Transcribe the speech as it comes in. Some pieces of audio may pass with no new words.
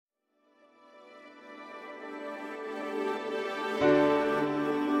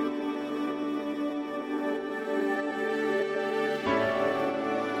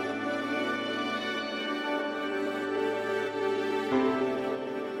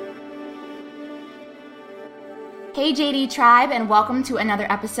Hey JD Tribe, and welcome to another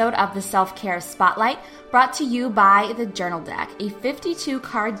episode of the Self-Care Spotlight, brought to you by the Journal Deck, a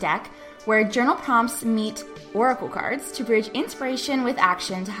 52-card deck where journal prompts meet oracle cards to bridge inspiration with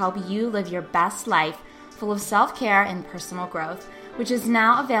action to help you live your best life full of self-care and personal growth, which is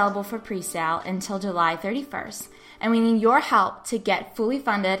now available for pre-sale until July 31st. And we need your help to get fully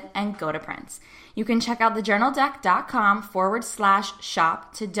funded and go to print. You can check out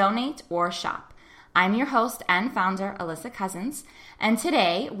thejournaldeck.com/shop to donate or shop. I'm your host and founder, Alyssa Cousins, and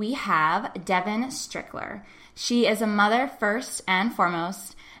today we have Devin Strickler. She is a mother first and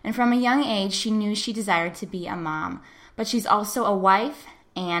foremost, and from a young age, she knew she desired to be a mom, but she's also a wife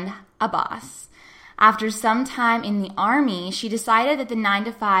and a boss. After some time in the Army, she decided that the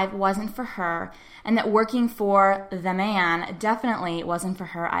 9-to-5 wasn't for her, and that working for the man definitely wasn't for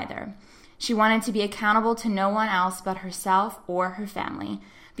her either. She wanted to be accountable to no one else but herself or her family,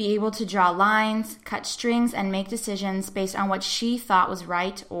 be able to draw lines, cut strings, and make decisions based on what she thought was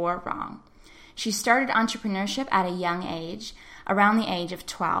right or wrong. She started entrepreneurship at a young age, around the age of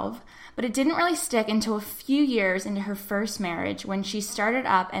 12, but it didn't really stick until a few years into her first marriage when she started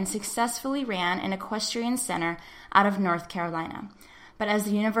up and successfully ran an equestrian center out of North Carolina. But as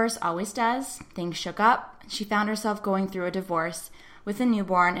the universe always does, things shook up. She found herself going through a divorce with a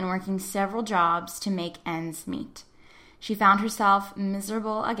newborn and working several jobs to make ends meet. She found herself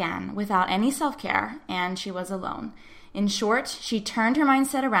miserable again, without any self-care, and she was alone. In short, she turned her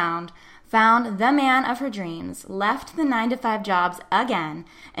mindset around, found the man of her dreams, left the 9-to-5 jobs again,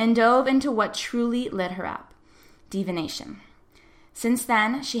 and dove into what truly lit her up: divination. Since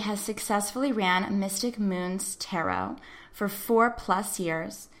then, she has successfully ran Mystic Moon's Tarot for 4+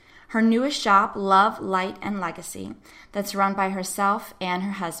 years. Her newest shop, Love, Light, and Legacy, that's run by herself and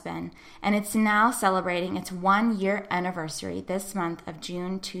her husband, and it's now celebrating its 1-year anniversary this month of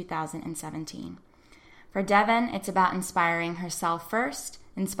June 2017. For Devin, it's about inspiring herself first,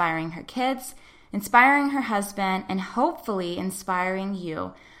 inspiring her kids, inspiring her husband, and hopefully inspiring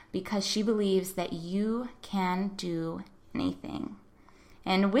you, because she believes that you can do anything.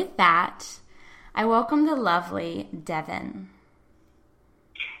 And with that, I welcome the lovely Devin.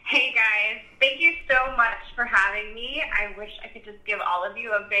 Hey guys, thank you so much for having me. I wish I could just give all of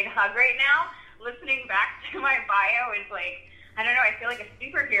you a big hug right now. Listening back to my bio is like, I don't know, I feel like a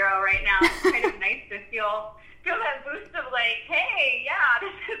superhero right now. It's kind of nice to feel that boost of like, hey, yeah,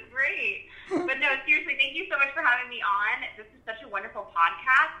 this is great. But no, seriously, thank you so much for having me on. This is such a wonderful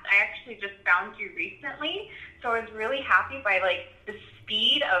podcast. I actually just found you recently, so I was really happy by like the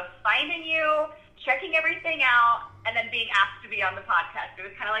speed of finding you, checking everything out, and then being asked to be on the podcast. It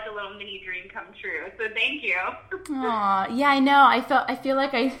was kind of like a little mini dream come true. So thank you. Aw, yeah, I know. I feel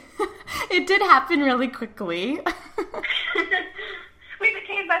like it did happen really quickly. We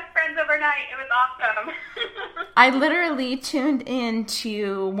became best friends overnight. It was awesome. I literally tuned in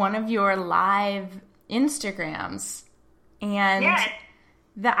to one of your live Instagrams, and yes.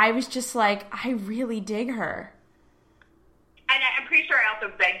 that I was just like, I really dig her. And I'm pretty sure I also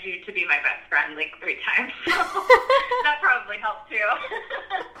begged you to be my best friend like 3 times. So that probably helped too.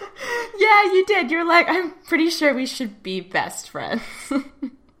 Yeah, you did. You're like, I'm pretty sure we should be best friends.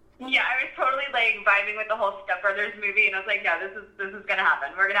 Yeah, I was totally like vibing with the whole Step Brothers movie, and I was like, yeah, this is gonna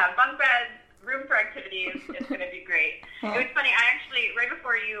happen. We're gonna have bunk beds, room for activities. It's gonna be great. It was funny. I actually, right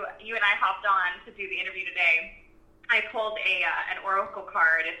before you and I hopped on to do the interview today, I pulled an oracle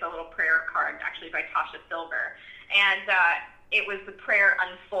card. It's a little prayer card, actually by Tasha Silver, and it was the prayer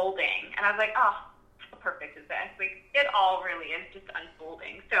unfolding, and I was like, oh, how perfect is this? Like, it all really is just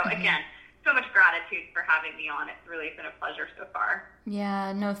unfolding. So again, so much gratitude for having me on. It's really been a pleasure so far.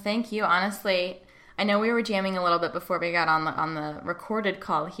 Yeah, no, thank you. Honestly, I know we were jamming a little bit before we got on the recorded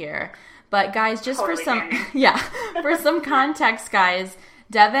call here, but guys, just totally for some for some context, guys,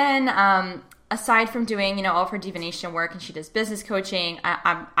 Devin, aside from doing all of her divination work, and she does business coaching,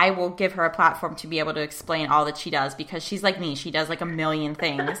 I will give her a platform to be able to explain all that she does, because she's like me. She does like a million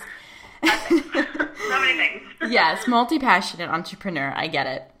things. So many things. Yes, multi-passionate entrepreneur. I get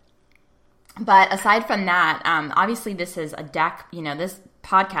it. But aside from that, obviously this is a deck. This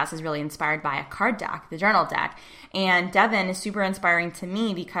podcast is really inspired by a card deck, the Journal Deck. And Devin is super inspiring to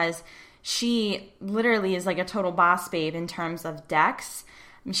me because she literally is like a total boss babe in terms of decks.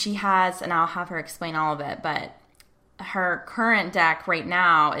 She has, and I'll have her explain all of it, but her current deck right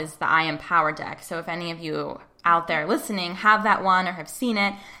now is the I Am Power deck. So if any of you out there listening have that one or have seen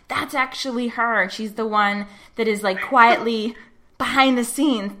it, that's actually her. She's the one that is like quietly behind the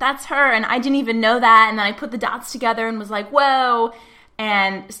scenes. That's her, and I didn't even know that, and then I put the dots together and was like, whoa.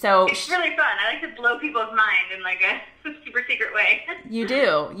 And so it's really fun. I like to blow people's mind in like a super secret way. You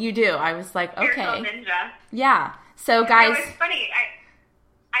do. I was like, okay. Spiritual ninja. Yeah. So guys. It's funny.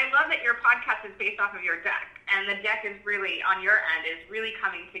 I love that your podcast is based off of your deck, and the deck is really, on your end, is really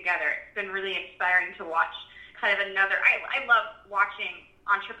coming together. It's been really inspiring to watch kind of another, I love watching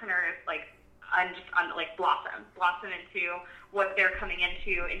entrepreneurs like blossom into what they're coming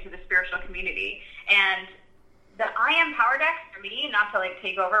into the spiritual community. And the I Am Power deck, for me, not to like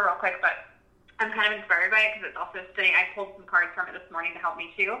take over real quick, but I'm kind of inspired by it because it's also sitting, I pulled some cards from it this morning to help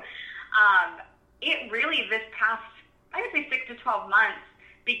me too. It really, this past, I would say 6 to 12 months,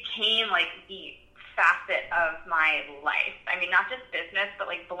 became like the facet of my life. I mean, not just business, but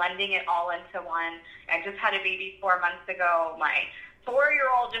like blending it all into one. I just had a baby 4 months ago. My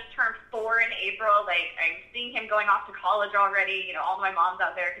 4-year-old just turned 4 in April. Like, I'm seeing him going off to college already. You know, all my moms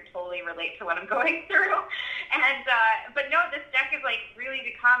out there can totally relate to what I'm going through. And, but no, this deck has like really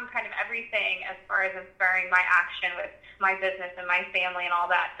become kind of everything as far as inspiring my action with my business and my family and all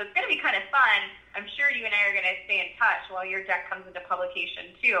that. So it's going to be kind of fun. I'm sure you and I are going to stay in touch while your deck comes into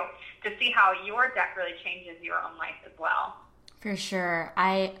publication too, to see how your deck really changes your own life as well. For sure.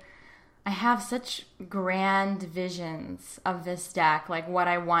 I have such grand visions of this deck, like what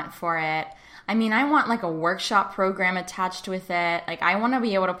I want for it. I mean, I want like a workshop program attached with it. Like, I want to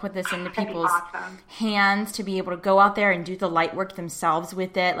be able to put this into people's hands, to be able to go out there and do the light work themselves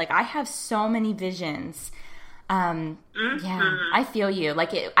with it. Like, I have so many visions. Yeah, I feel you.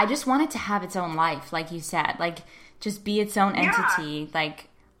 Like, I just want it to have its own life, like you said. Like, just be its own entity. Like,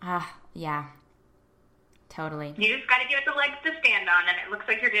 yeah. Totally. You just got to give it the legs to stand on, and it looks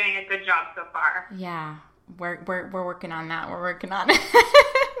like you're doing a good job so far. Yeah, we're working on that. We're working on it.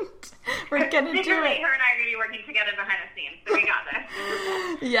 We're gonna do it. Her and I are gonna be working together behind the scenes, so we got this.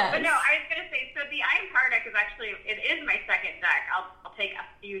 Yes. But no, I was gonna say, so the I Am Power deck is actually, it is my second deck. I'll take a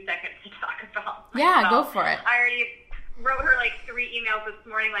few seconds to talk about myself. Yeah, go for it. I already wrote her like 3 emails this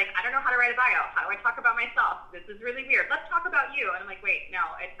morning, like, I don't know how to write a bio. How do I talk about myself? This is really weird. Let's talk about you. And I'm like, wait, no,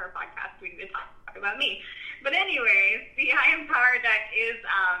 it's her podcast. We need to talk about me. But anyways, the I Am Power deck is,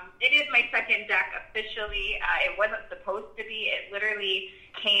 it is my second deck officially. It wasn't supposed to be. It literally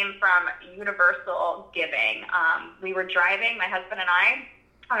came from universal giving. We were driving, my husband and I,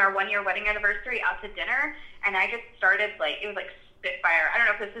 on our 1-year wedding anniversary out to dinner, and I just started like, it was like Spitfire. I don't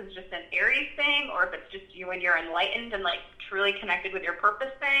know if this is just an Aries thing or if it's just you when you're enlightened and like truly connected with your purpose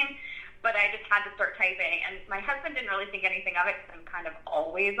thing. But I just had to start typing, and my husband didn't really think anything of it because I'm kind of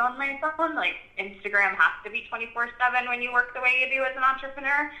always on my phone. Like, Instagram has to be 24/7 when you work the way you do as an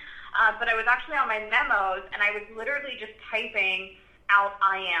entrepreneur. But I was actually on my memos, and I was literally just typing out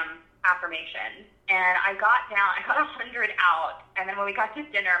I am affirmations. And I got 100 out. And then when we got to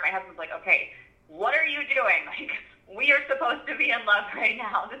dinner, my husband's like, okay, what are you doing? Like, we are supposed to be in love right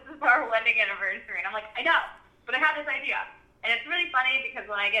now. This is our wedding anniversary. And I'm like, I know, but I had this idea. And it's really funny because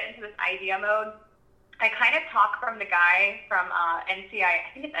when I get into this idea mode, I kind of talk from the guy from NCIS, I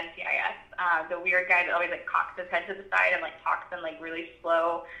think it's NCIS, the weird guy that always like cocks his head to the side and like talks in like really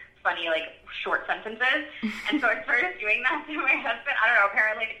slow, funny, like short sentences. And so I started doing that to my husband. I don't know,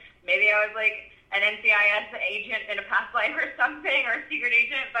 apparently maybe I was like an NCIS agent in a past life or something, or a secret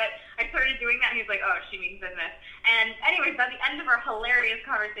agent, but I started doing that and he's like, oh, she means business. And anyways, at the end of our hilarious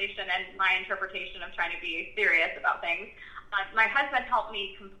conversation and my interpretation of trying to be serious about things, my husband helped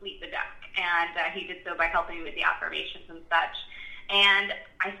me complete the deck, and he did so by helping me with the affirmations and such. And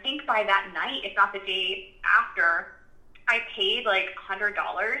I think by that night, if not the day after, I paid like $100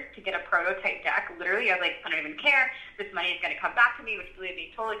 to get a prototype deck. Literally, I was like, I don't even care. This money is going to come back to me, which believe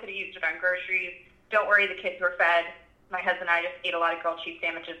me, totally could have used it on groceries. Don't worry, the kids were fed. My husband and I just ate a lot of grilled cheese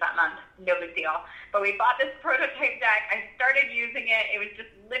sandwiches that month. No big deal. But we bought this prototype deck. I started using it. It was just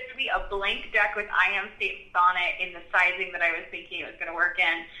literally a blank deck with I am statements on it in the sizing that I was thinking it was going to work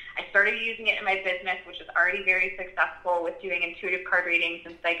in. I started using it in my business, which is already very successful with doing intuitive card readings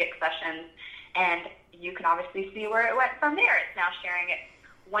and psychic sessions. And you can obviously see where it went from there. It's now sharing its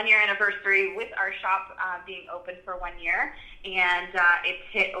 1-year anniversary with our shop being open for 1 year. And it's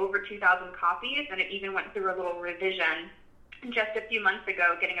hit over 2,000 copies, and it even went through a little revision just a few months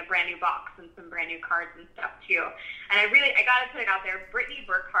ago, getting a brand new box and some brand new cards and stuff too. And I got to put it out there. Brittany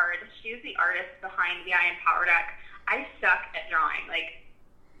Burkhardt, she's the artist behind the I Am Power deck. I suck at drawing. Like,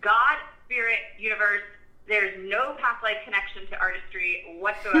 God, spirit, universe, there's no past life connection to artistry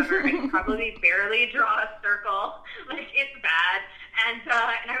whatsoever. I can probably barely draw a circle. Like, it's bad. And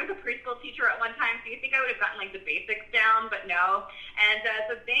I was a preschool teacher at one time, so you think I would have gotten like the basics down, but no. And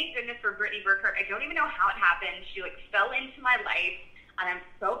so thank goodness for Brittany Burkhardt. I don't even know how it happened. She like fell into my life. And I'm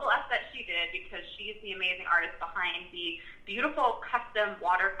so blessed that she did, because she's the amazing artist behind the beautiful custom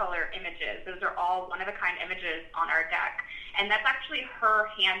watercolor images. Those are all one-of-a-kind images on our deck. And that's actually her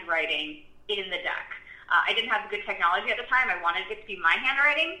handwriting in the deck. I didn't have the good technology at the time. I wanted it to be my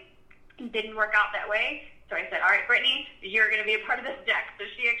handwriting. It didn't work out that way. So I said, all right, Brittany, you're going to be a part of this deck. So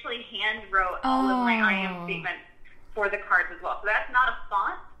she actually hand wrote all of my I am statements for the cards as well. So that's not a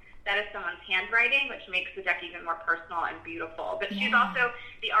font. That is someone's handwriting, which makes the deck even more personal and beautiful. But she's also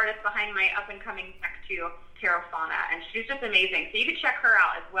the artist behind my up-and-coming deck too, Tarot Fauna, and she's just amazing. So you can check her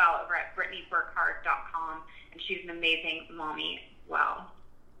out as well over at BrittanyBurkhardt.com, and she's an amazing mommy as well.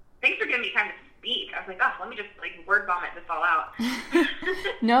 Thanks for giving me time to speak. I was like, let me just word vomit this all out.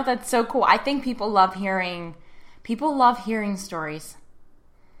 No, that's so cool. I think people love hearing stories.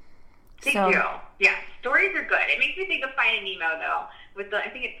 They do. Yeah, stories are good. It makes me think of Finding Nemo, though. With the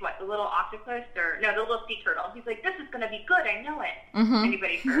little octopus, the little sea turtle. He's like, this is going to be good, I know it. Mm-hmm.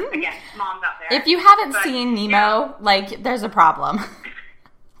 Anybody for, again, moms out there. If you haven't seen Nemo, there's a problem.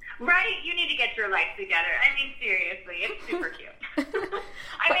 Right? You need to get your life together. I mean, seriously, it's super cute.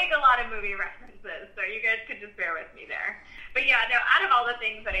 I make a lot of movie references, so you guys could just bear with me there. But yeah, no, out of all the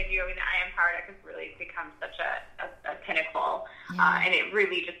things that I do, I mean, the I Am Power Deck has really become such a pinnacle, and it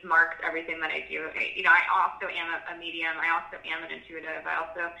really just marks everything that I do. I also am a medium. I also am an intuitive. I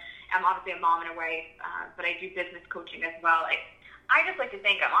also am obviously a mom and a wife, but I do business coaching as well. I just like to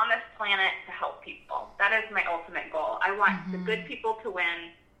think I'm on this planet to help people. That is my ultimate goal. I want the good people to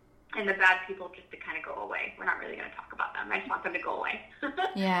win and the bad people just to kind of go away. We're not really going to talk about them. I just want them to go away.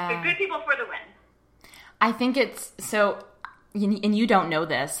 Yeah. The good people for the win. I think it's so... And you don't know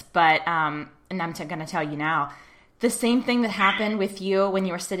this, but, and I'm going to tell you now, the same thing that happened with you when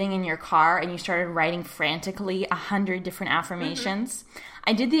you were sitting in your car and you started writing frantically 100 different affirmations. Mm-hmm.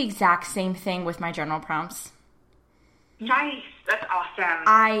 I did the exact same thing with my journal prompts. Nice. That's awesome.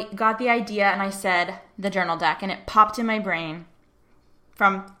 I got the idea and I said the journal deck, and it popped in my brain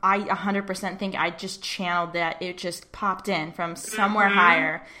from, I 100% think I just channeled that. It just popped in from somewhere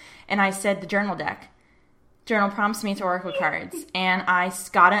higher. And I said the journal deck. Journal prompts meets oracle cards, and I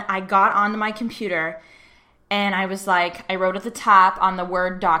got onto my computer, and I was like, I wrote at the top on the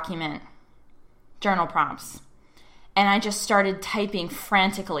Word document, journal prompts, and I just started typing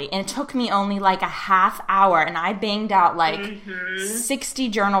frantically, and it took me only a half hour, and I banged out 60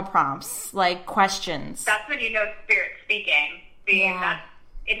 journal prompts, questions. That's when you know Spirit's speaking. It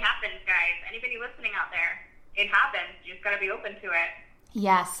happens, guys. Anybody listening out there, it happens. You just got to be open to it.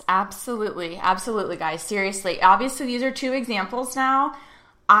 Yes, absolutely. Absolutely, guys. Seriously. Obviously, these are two examples now.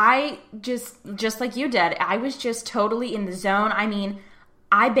 I just like you did, I was just totally in the zone. I mean,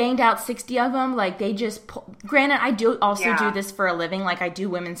 I banged out 60 of them. Granted, I do also do this for a living. I do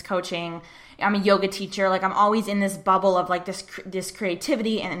women's coaching. I'm a yoga teacher. I'm always in this bubble of this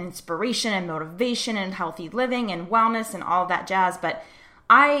creativity and inspiration and motivation and healthy living and wellness and all that jazz. But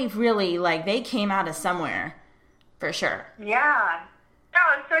I really, they came out of somewhere for sure. Yeah.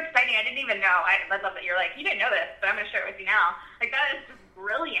 Oh, it's so exciting. I didn't even know. I love that you're you didn't know this, but I'm going to share it with you now. That is just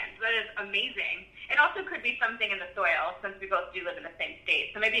brilliant. That is amazing. It also could be something in the soil, since we both do live in the same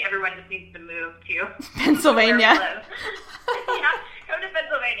state. So maybe everyone just needs to move to Pennsylvania. Yeah, go to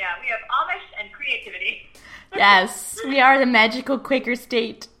Pennsylvania. We have Amish and creativity. Yes, we are the magical Quaker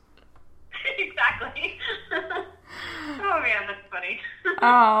state. Exactly. Oh, man, that's funny.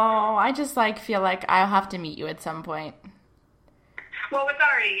 Oh, I just feel like I'll have to meet you at some point. Well, it's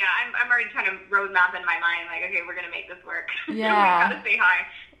already, I'm already kind of roadmap in my mind, okay, we're going to make this work. Yeah. We got to say hi.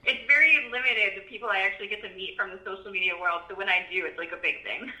 It's very limited, the people I actually get to meet from the social media world, so when I do, it's a big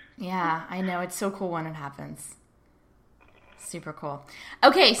thing. Yeah, I know. It's so cool when it happens. Super cool.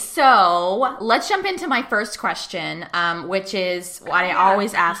 Okay, so let's jump into my first question, which is what I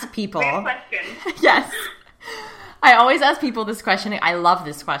always ask people. Great question. Yes. I always ask people this question. I love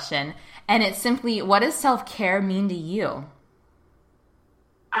this question. And it's simply, what does self-care mean to you?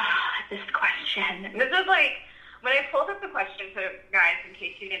 This question. This is when I pulled up the question, so guys, in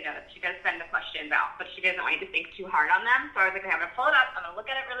case you didn't know this, she does send the questions out, but she doesn't want you to think too hard on them. So I was like, okay, I'm going to pull it up, I'm going to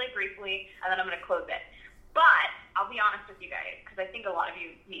look at it really briefly, and then I'm going to close it. But I'll be honest with you guys, because I think a lot of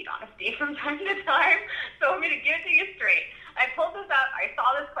you need honesty from time to time, so I'm going to give it to you straight. I pulled this up, I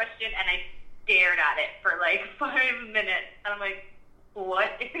saw this question, and I stared at it for 5 minutes, and I'm like,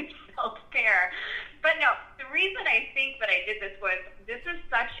 what is self-care? But no, the reason I think that I did this was, this is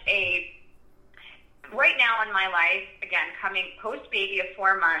such a, right now in my life, again, coming post-baby of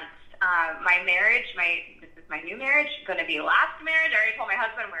 4 months, my marriage, this is my new marriage, going to be last marriage. I already told my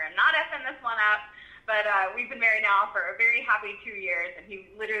husband we're not effing this one up. But we've been married now for a very happy 2 years, and he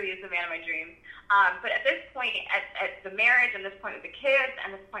literally is the man of my dreams. But at this point, at the marriage, and this point with the kids,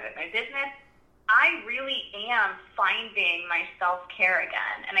 and this point with my business, I really am finding my self-care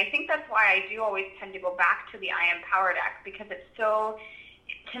again. And I think that's why I do always tend to go back to the I Am Power deck, because it's so,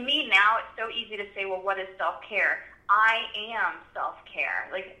 to me now, it's so easy to say, well, what is self-care? I am self-care,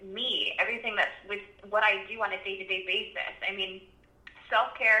 like me, everything that's with what I do on a day-to-day basis. I mean,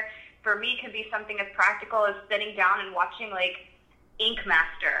 self-care for me can be something as practical as sitting down and watching like Ink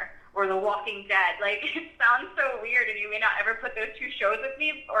Master or The Walking Dead. Like, it sounds so weird, and you may not ever put those two shows with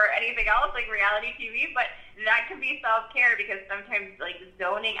me or anything else like reality TV, but that can be self-care, because sometimes like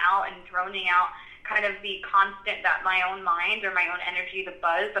zoning out and droning out kind of the constant that my own mind or my own energy, the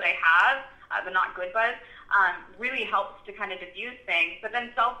buzz that I have, the not good buzz, really helps to kind of diffuse things. But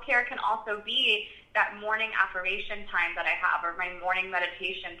then self-care can also be that morning affirmation time that I have, or my morning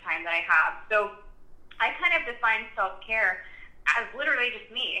meditation time that I have. So I kind of define self-care as literally just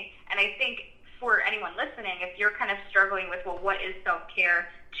me. And I think for anyone listening, if you're kind of struggling with, well, what is self-care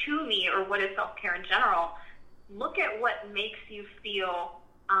to me, or what is self-care in general, look at what makes you feel,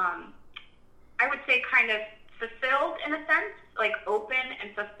 I would say, kind of fulfilled in a sense, like open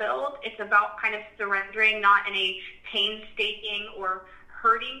and fulfilled. It's about kind of surrendering, not in a painstaking or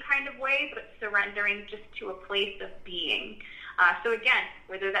hurting kind of way, but surrendering just to a place of being. So again,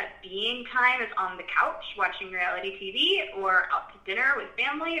 whether that being time is on the couch watching reality TV, or out to dinner with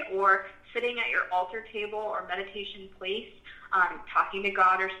family, or sitting at your altar table or meditation place, talking to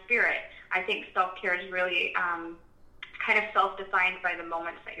God or spirit, I think self-care is really kind of self-defined by the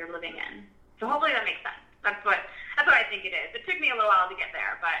moments that you're living in. So hopefully that makes sense. That's what I think it is. It took me a little while to get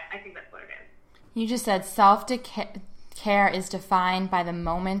there, but I think that's what it is. You just said self-care is defined by the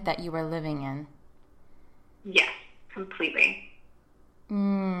moment that you are living in. Yes, completely.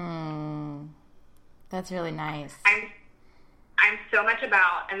 That's really nice. I'm so much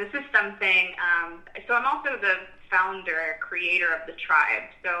about, and this is something, so I'm also the founder, creator of the tribe.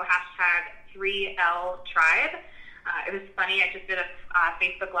 So #3L tribe. It was funny, I just did a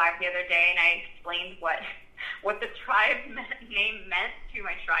Facebook Live the other day, and I explained what the tribe name meant to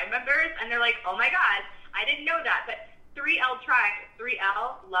my tribe members, and they're like, oh my God, I didn't know that. But 3L tribe,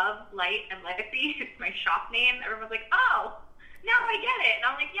 3L, love, light, and legacy. It's my shop name. Everyone's like, oh, now I get it. And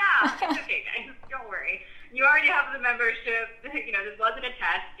I'm like, yeah, it's okay, guys, don't worry. You already have the membership. You know, this wasn't a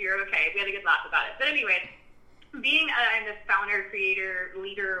test. You're okay. We had a good laugh about it. But anyway, being the founder, creator,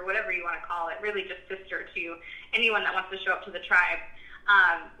 leader, whatever you want to call it, really just sister to anyone that wants to show up to the tribe,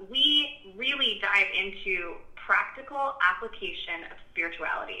 we really dive into practical application of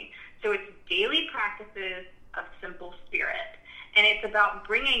spirituality. So it's daily practices of simple spirit. And it's about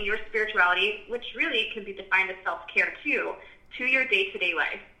bringing your spirituality, which really can be defined as self-care too, to your day-to-day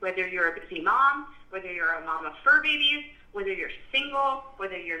life, whether you're a busy mom, whether you're a mom of fur babies, whether you're single,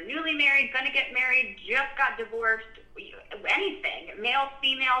 whether you're newly married, going to get married, just got divorced, anything, male,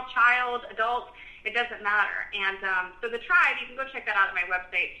 female, child, adult, it doesn't matter. And so the tribe, you can go check that out at my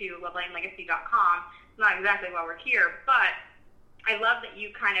website too, lovelightandlegacy.com. It's not exactly why we're here, but I love that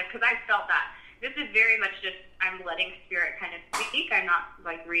you kind of, because I felt that. This is very much just, I'm letting spirit kind of speak. I'm not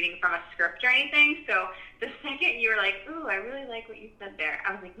like reading from a script or anything. So the second you were like, ooh, I really like what you said there, I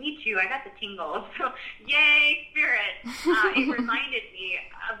was like, me too. I got the tingles. So yay, spirit. It reminded me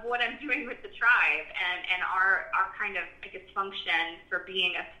of what I'm doing with the tribe and our kind of, I guess, function for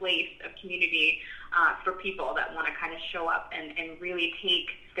being a place of community for people that want to kind of show up and really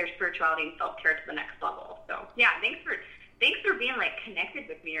take their spirituality and self-care to the next level. So yeah, thanks for being like connected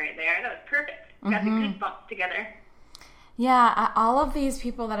with me right there. That was perfect. Got the goosebumps together. Yeah, all of these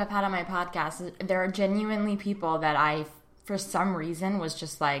people that I've had on my podcast, there are genuinely people that I, for some reason, was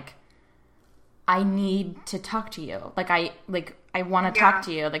just like, I need to talk to you. I want to talk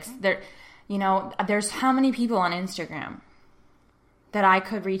to you. Like there, you know, there's how many people on Instagram that I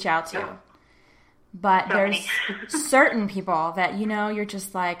could reach out to, but so there's certain people that, you know, you're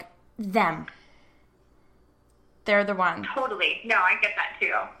just like them. They're the ones. Totally. No, I get that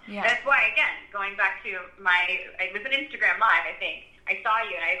too. Yeah. That's why, again, going back to it was an Instagram Live, I think. I saw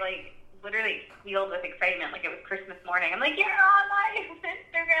you and I literally squealed with excitement like it was Christmas morning. I'm like, you're on my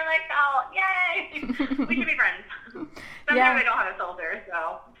Instagram account. Yay! We should be friends. Sometimes I don't have a filter,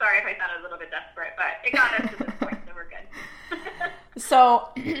 so sorry if I sounded a little bit desperate, but it got us to this point, so we're good. So,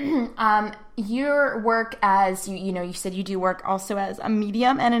 your work as, you know, you said you do work also as a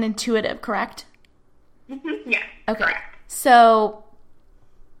medium and an intuitive, correct? Yes. Okay. Correct. So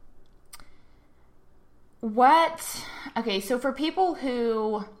for people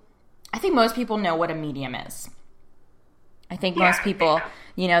who, I think most people know what a medium is. I think most people,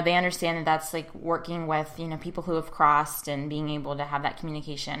 they understand that that's like working with, people who have crossed and being able to have that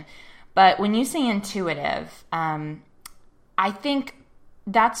communication. But when you say intuitive, I think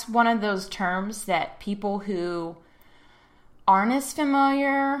that's one of those terms that people who aren't as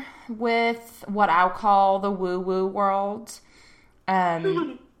familiar with what I'll call the woo-woo world,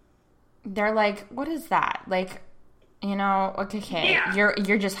 they're like, what is that? Like, okay, yeah.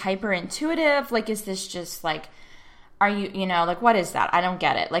 You're just hyper intuitive. Like, is this just like, are you, like, what is that? I don't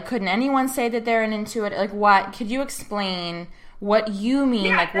get it. Like, couldn't anyone say that they're an intuitive? Like, what? Could you explain what you mean?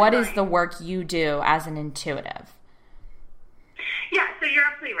 Yeah, like, what is the work you do as an intuitive? Yeah, so you're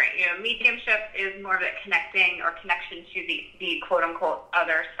absolutely right. Mediumship is more of a connecting or connection to the quote-unquote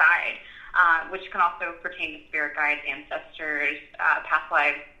other side, which can also pertain to spirit guides, ancestors, past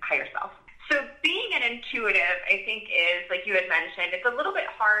lives, higher self. So being an intuitive, I think, is, like you had mentioned, it's a little bit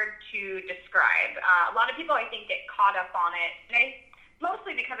hard to describe. A lot of people, I think, get caught up on it, and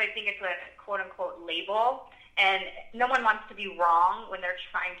mostly because I think it's a quote-unquote label, and no one wants to be wrong when they're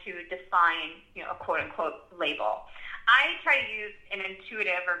trying to define, a quote-unquote label. I try to use an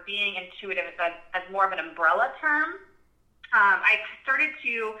intuitive or being intuitive as more of an umbrella term. I started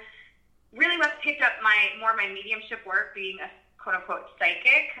to really what picked up my mediumship work, being a quote-unquote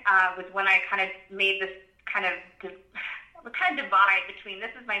psychic, was when I kind of made this kind of divide between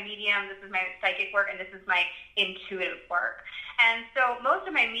this is my medium, this is my psychic work, and this is my intuitive work. And so most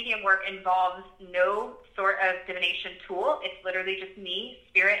of my medium work involves no sort of divination tool. It's literally just me,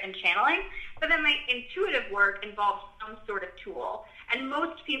 spirit, and channeling. But then my intuitive work involves some sort of tool. And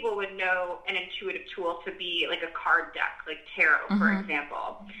most people would know an intuitive tool to be like a card deck, like tarot, for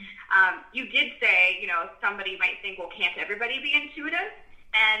example. You did say, somebody might think, well, can't everybody be intuitive?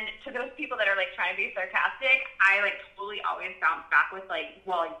 And to those people that are like trying to be sarcastic, I like totally always bounce back with like,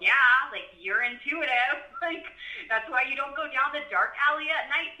 well, yeah, like you're intuitive. Like that's why you don't go down the dark alley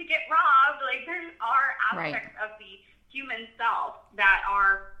at night to get robbed. Like there are aspects of the human self that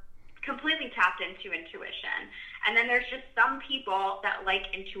are completely tapped into intuition. And then there's just some people that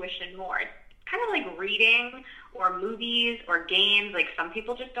like intuition more. It's kind of like reading or movies or games. Like some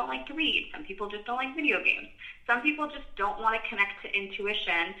people just don't like to read. Some people just don't like video games. Some people just don't want to connect to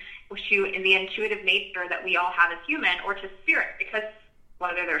intuition, in the intuitive nature that we all have as human, or to spirit, because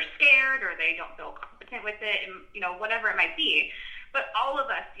whether they're scared or they don't feel competent with it, and whatever it might be. But all of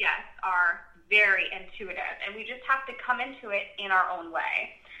us, yes, are very intuitive, and we just have to come into it in our own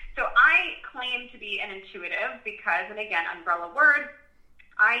way. So I claim to be an intuitive because, and again, umbrella word,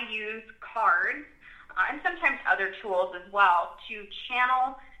 I use cards and sometimes other tools as well to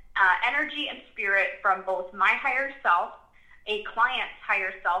channel energy and spirit from both my higher self, a client's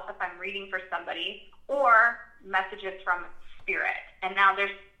higher self if I'm reading for somebody, or messages from spirit. And now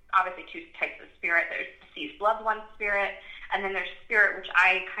there's obviously two types of spirit. There's deceased loved one spirit, and then there's spirit, which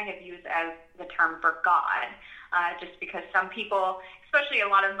I kind of use as the term for God, just because some people, especially a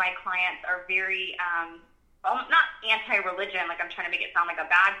lot of my clients, are very not anti-religion, like I'm trying to make it sound like a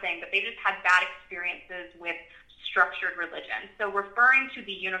bad thing, but they just had bad experiences with structured religion. So referring to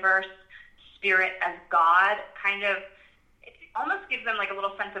the universe, spirit as God kind of, it almost gives them like a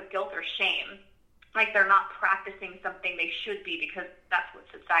little sense of guilt or shame, like they're not practicing something they should be because that's what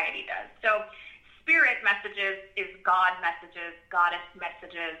society does. So spirit messages is God messages, goddess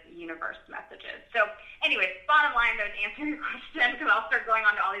messages, universe messages. So anyways, bottom line, to answer your question, because I'll start going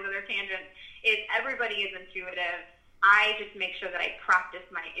on to all these other tangents, is everybody is intuitive. I just make sure that I practice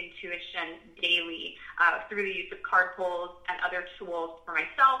my intuition daily through the use of card pulls and other tools for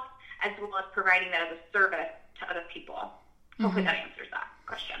myself, as well as providing that as a service to other people. Hopefully that answers that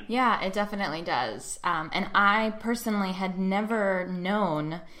question. Yeah, it definitely does. And I personally had never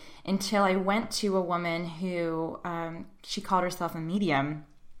known until I went to a woman who, she called herself a medium.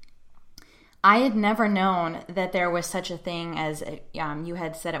 I had never known that there was such a thing as, you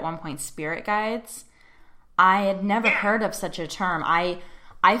had said at one point, spirit guides. I had never heard of such a term. I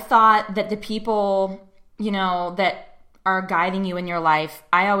thought that the people, that are guiding you in your life,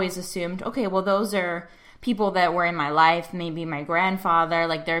 I always assumed, okay, well, those are people that were in my life, maybe my grandfather,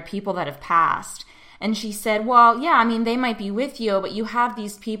 like there are people that have passed. And she said, well, yeah, I mean, they might be with you, but you have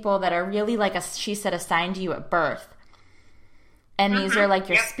these people that are really like, she said, assigned to you at birth. And these are like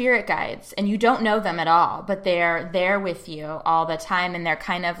your spirit guides, and you don't know them at all, but they're there with you all the time, and they're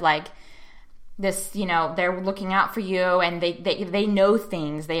kind of like this, they're looking out for you, and they know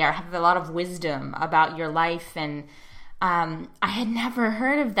things. They have a lot of wisdom about your life, and I had never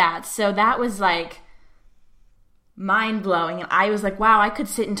heard of that. So that was like mind-blowing, and I was like, wow, I could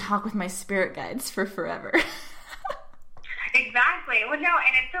sit and talk with my spirit guides for forever. Exactly. Well, no,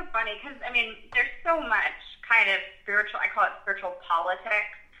 and it's so funny because, I mean, there's so much kind of spiritual, I call it spiritual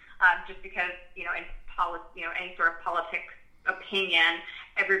politics, just because, any sort of politic opinion,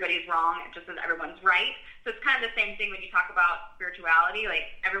 everybody's wrong just as everyone's right. So it's kind of the same thing when you talk about spirituality. Like,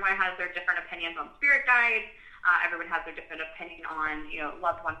 everyone has their different opinions on spirit guides. Everyone has their different opinion on,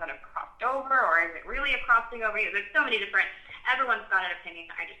 loved ones that have crossed over, or is it really a crossing over? There's so many different, everyone's got an opinion.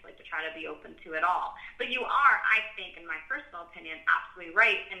 I just like to try to be open to it all. But you are, I think, in my personal opinion, absolutely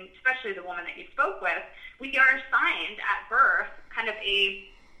right, and especially the woman that you spoke with, we are assigned at birth kind of a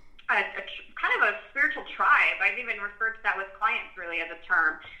spiritual tribe. I've even referred to that with clients really as a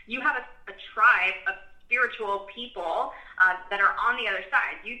term. You have a tribe of spiritual people that are on the other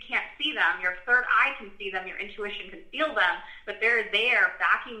side. You can't see them. Your third eye can see them. Your intuition can feel them, but they're there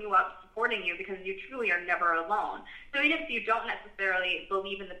backing you up, supporting you, because you truly are never alone. So even if you don't necessarily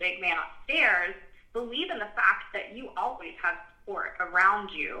believe in the big man upstairs, believe in the fact that you always have support around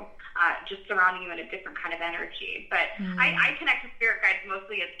you, just surrounding you in a different kind of energy. But I connect with spirit guides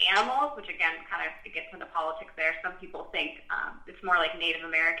mostly as animals, which again kind of gets into politics there. Some people think it's more like Native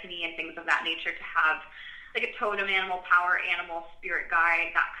American-y and things of that nature to have like a totem animal, power animal, spirit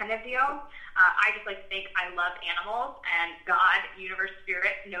guide, that kind of deal. I just like to think I love animals, and God, universe,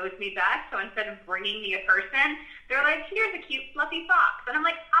 spirit knows me best. So instead of bringing me a person, they're like, here's a cute, fluffy fox. And I'm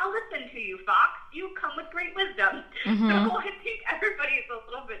like, I'll listen to you, fox. You come with great wisdom. So I think everybody is a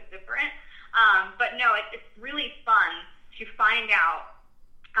little bit different. But no, it's really fun to find out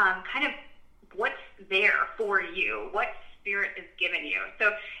kind of what's there for you, what spirit is giving you. So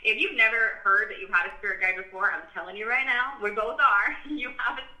if you've never heard that you've had a spirit guide before, I'm telling you right now, we both are. You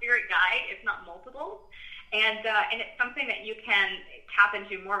have a spirit guide, if not multiple. And it's something that you can tap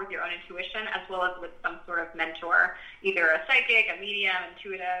into more with your own intuition, as well as with some sort of mentor, either a psychic, a medium,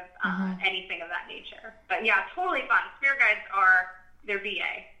 intuitive, anything of that nature. But yeah, totally fun. Spirit guides they're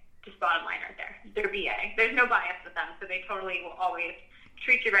BA. Just bottom line right there. They're BA. There's no bias with them, so they totally will always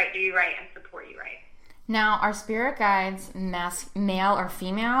treat you right, do you right, and support you right. Now, are spirit guides male or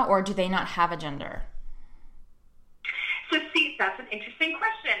female, or do they not have a gender? So see, that's an interesting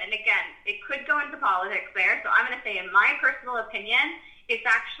question. And again, it could go into politics there. So I'm going to say, in my personal opinion, it's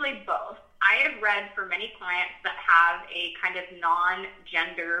actually both. I have read for many clients that have a kind of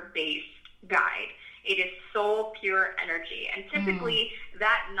non-gender-based guide. It is soul pure energy. And typically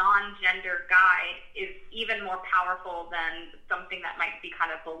that non-gender guide is even more powerful than something that might be kind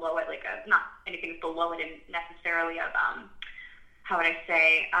of below it, like not anything below it in necessarily of, how would I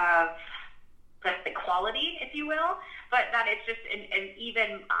say, of the quality, if you will, but that it's just an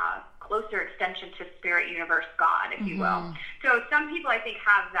even closer extension to spirit, universe, God, if you will. So some people, I think,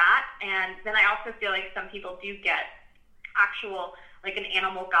 have that. And then I also feel like some people do get actual, like an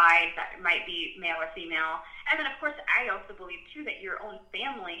animal guide that might be male or female. And then, of course, I also believe, too, that your own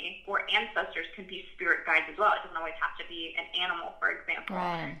family or ancestors can be spirit guides as well. It doesn't always have to be an animal, for example.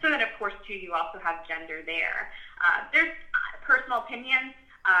 Right. So then, of course, too, you also have gender there. There's personal opinions,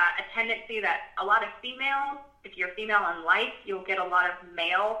 a tendency that a lot of females, if you're female in life, you'll get a lot of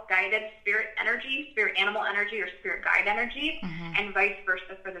male-guided spirit energy, spirit animal energy, or spirit guide energy, and vice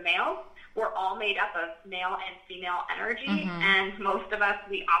versa for the males. We're all made up of male and female energy, and most of us,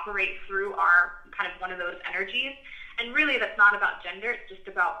 we operate through our kind of one of those energies. And really, that's not about gender. It's just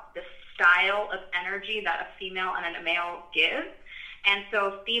about the style of energy that a female and a male give. And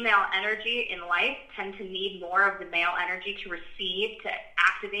so female energy in life tend to need more of the male energy to receive, to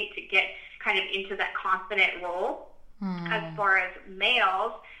activate, to get kind of into that confident role. As far as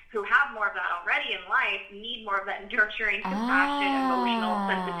males, who have more of that already in life, need more of that nurturing, compassion, emotional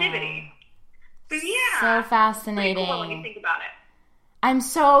sensitivity. So yeah, so fascinating. Pretty cool when you think about it. I'm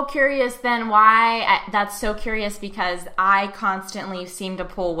so curious then why. That's so curious because I constantly seem to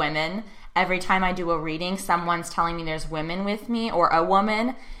pull women. Every time I do a reading, someone's telling me there's women with me or a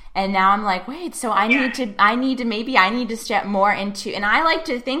woman. And now I'm like, wait, so I need to step more into, and I like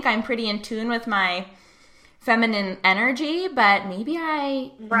to think I'm pretty in tune with my feminine energy, but maybe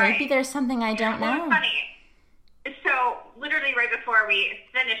there's something I don't know. It's funny. So literally right before we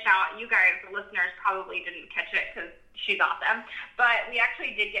finished out, you guys, the listeners, probably didn't catch it because she's awesome, but we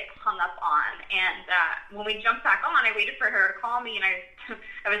actually did get hung up on. And when we jumped back on, I waited for her to call me, and I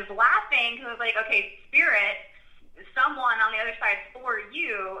was laughing because I was like, okay, spirit, someone on the other side for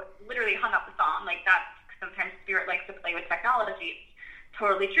you, literally hung up the phone. Like, that's sometimes spirit likes to play with technology. It's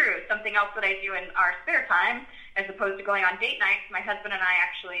totally true. Something else that I do in our spare time, as opposed to going on date nights, my husband and I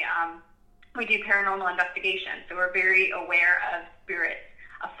actually, we do paranormal investigation. So we're very aware of spirits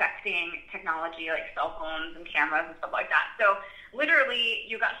affecting technology like cell phones and cameras and stuff like that. So literally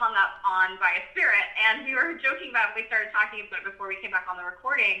you got hung up on by a spirit, and we were joking about it. We started talking about it before we came back on the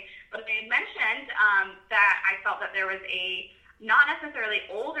recording, but they had mentioned that I felt that there was a not necessarily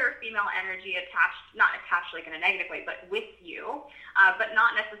older female energy attached, not attached like in a negative way, but with you, but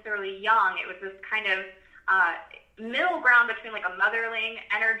not necessarily young. It was this kind of middle ground between like a motherling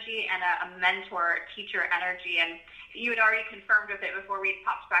energy and a mentor teacher energy. And you had already confirmed with it before we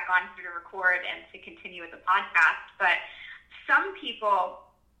popped back on here to record and to continue with the podcast. But some people,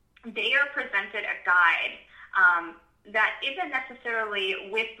 they are presented a guide that isn't necessarily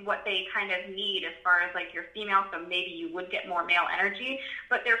with what they kind of need as far as like your female, so maybe you would get more male energy,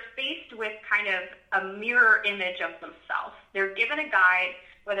 but they're faced with kind of a mirror image of themselves. They're given a guide,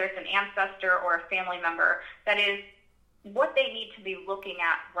 whether it's an ancestor or a family member, that is what they need to be looking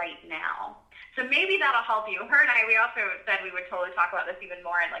at right now. So maybe that'll help you. Her and I, we also said we would totally talk about this even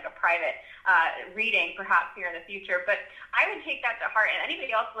more in like a private reading perhaps here in the future. But I would take that to heart. And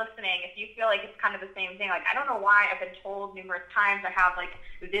anybody else listening, if you feel like it's kind of the same thing, like I don't know why I've been told numerous times I have like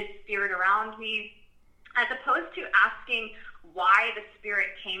this spirit around me, as opposed to asking why the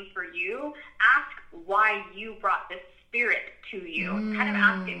spirit came for you, ask why you brought this spirit to you. Kind of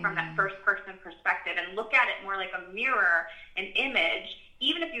ask it from that first person perspective and look at it more like a mirror, an image,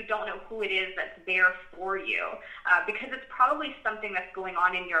 even if you don't know who it is that's there for you, because it's probably something that's going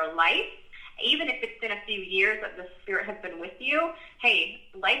on in your life. Even if it's been a few years that the spirit has been with you, hey,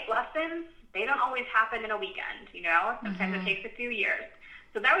 life lessons, they don't always happen in a weekend, you know? Sometimes it takes a few years.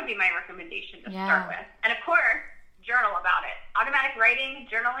 So that would be my recommendation to start with. And of course, journal about it. Automatic writing,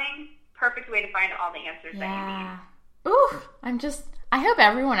 journaling, perfect way to find all the answers that you need. Ooh, I hope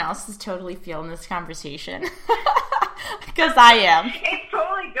everyone else is totally feeling this conversation. Because I am. It's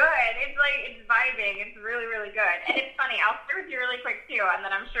totally good. It's like, it's vibing. It's really, really good. And it's funny. I'll start with you really quick too, and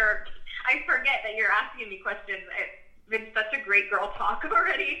then I'm sure I forget that you're asking me questions. It's been such a great girl talk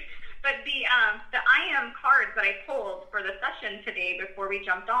already. But the I am cards that I pulled for the session today before we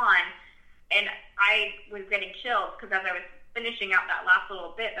jumped on, and I was getting chills because as I was finishing out that last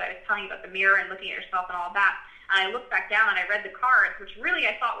little bit that I was telling you about the mirror and looking at yourself and all that, and I looked back down and I read the cards, which really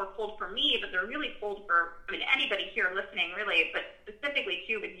I thought were pulled for me, but they're really pulled for, I mean, anybody here listening, really, but specifically,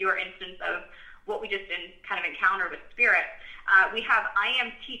 too, with your instance of what we just kind of encountered with spirit. We have I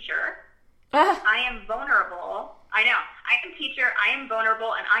am teacher, I am vulnerable, I know, I am teacher, I am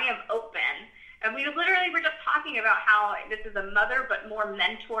vulnerable, and I am open. And we literally were just talking about how this is a mother, but more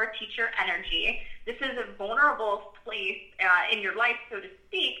mentor-teacher energy. This is a vulnerable place in your life, so to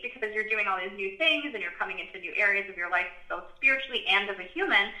speak, because you're doing all these new things and you're coming into new areas of your life, both spiritually and as a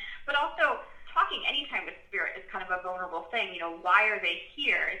human. But also, talking anytime with spirit is kind of a vulnerable thing. You know, why are they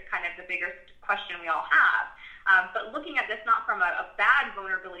here is kind of the bigger question we all have. But looking at this not from a bad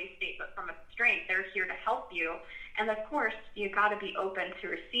vulnerability state, but from a strength, they're here to help you. And of course, you got to be open to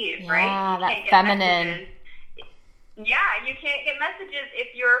receive, right? Yeah, that feminine. Yeah, you can't get messages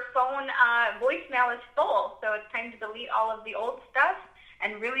if your phone voicemail is full. So it's time to delete all of the old stuff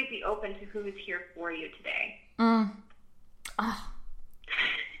and really be open to who is here for you today.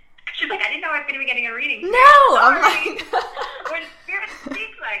 She's like, I didn't know I was going to be getting a reading today. No! I'm like... When spirit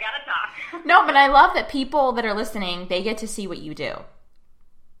speaks, I got to talk. No, but I love that people that are listening, they get to see what you do.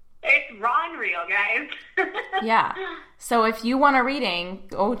 It's raw and real, guys. Yeah. So if you want a reading,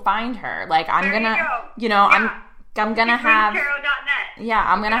 go find her. Like, I'm there gonna, you know, I'm gonna have, tarot.net. Yeah,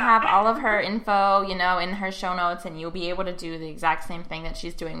 I'm gonna have all of her info, you know, in her show notes, and you'll be able to do the exact same thing that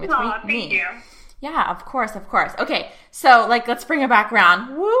she's doing with me. Thank you. Yeah, of course. Okay, so like, let's bring it back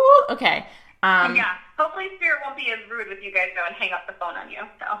around. Woo. Okay. Yeah. Hopefully, spirit won't be as rude with you guys though and hang up the phone on you.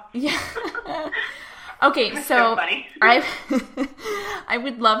 So. Yeah. Okay, so funny. I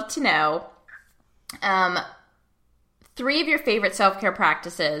would love to know 3 of your favorite self-care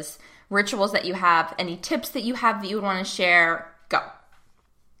practices, rituals that you have, any tips that you have that you would want to share. Go.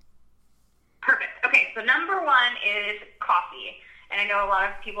 Perfect. Okay, so number 1 is coffee. And I know a lot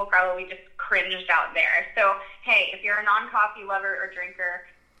of people probably just cringed out there. So, hey, if you're a non-coffee lover or drinker,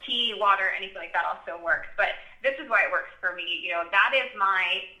 tea, water, anything like that also works. But this is why it works for me. You know, that is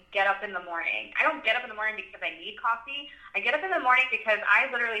my get up in the morning. I don't get up in the morning because I need coffee. I get up in the morning because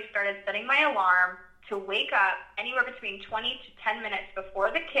I literally started setting my alarm to wake up anywhere between 20 to 10 minutes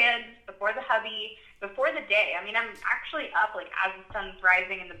before the kids, before the hubby, before the day. I mean, I'm actually up like as the sun's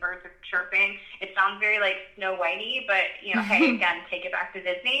rising and the birds are chirping. It sounds very like Snow Whitey, but you know, hey, again, take it back to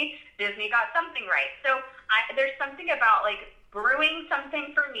Disney. Disney got something right. So there's something about like brewing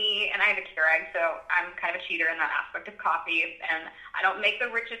something for me, and I have a Keurig, so I'm kind of a cheater in that aspect of coffee, and I don't make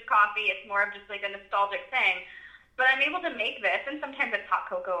the richest coffee. It's more of just like a nostalgic thing. but I'm able to make this, and sometimes it's hot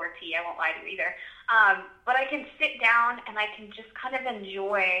cocoa or tea, I won't lie to you either. But I can sit down and I can just kind of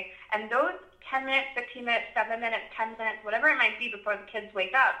enjoy, and those 10 minutes, 15 minutes, 7 minutes, 10 minutes, whatever it might be before the kids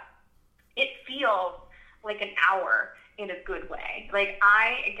wake up, it feels like an hour in a good way. Like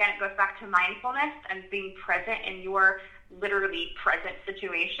again, it goes back to mindfulness and being present in your literally present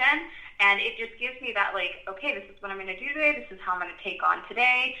situation. And it just gives me that like, okay, this is what I'm going to do today. This is how I'm going to take on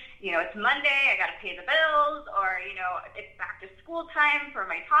today. It's Monday. I got to pay the bills, or, it's back to school time for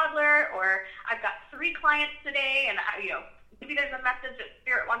my toddler, or I've got 3 clients today. And, maybe there's a message that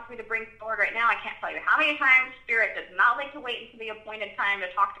Spirit wants me to bring forward right now. I can't tell you how many times Spirit does not like to wait until the appointed time to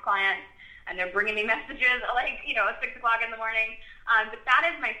talk to clients. And they're bringing me messages at 6 o'clock in the morning. But that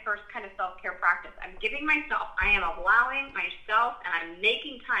is my first kind of self-care practice. I'm giving myself, I am allowing myself, and I'm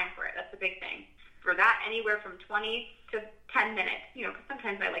making time for it. That's the big thing. For that, anywhere from 20 to 10 minutes, because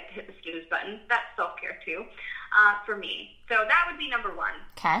sometimes I like to hit the snooze button. That's self-care too, for me. So that would be number 1.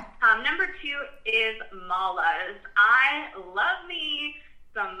 Okay. Number 2 is malas. I love me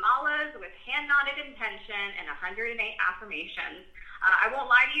some malas with hand-knotted intention and 108 affirmations. I won't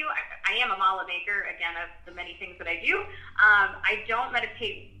lie to you, I am a mala maker, again, of the many things that I do. I don't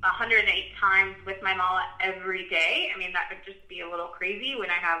meditate 108 times with my mala every day. I mean, that would just be a little crazy when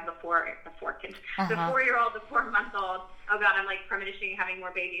I have the 4-year-old, the 4-month-old. Oh, God, I'm like premonitioning having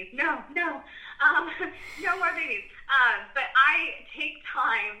more babies. No more babies. But I take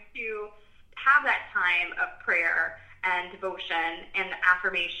time to have that time of prayer and devotion and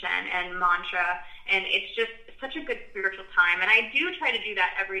affirmation and mantra, and it's just such a good spiritual time. And I do try to do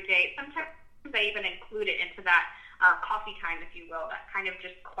that every day. Sometimes I even include it into that coffee time, if you will, that kind of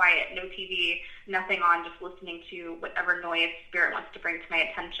just quiet, no TV, nothing on, just listening to whatever noise Spirit wants to bring to my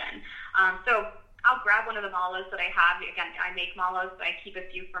attention. So I'll grab one of the malas that I have. Again, I make malas, but I keep a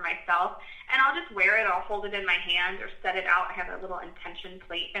few for myself. And I'll just wear it. I'll hold it in my hand or set it out. I have a little intention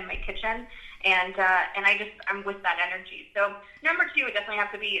plate in my kitchen. And I'm with that energy. So number 2 would definitely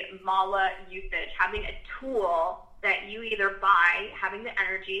have to be mala usage, having a tool that you either buy, having the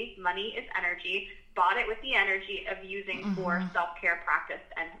energy, money is energy, bought it with the energy of using for self-care practice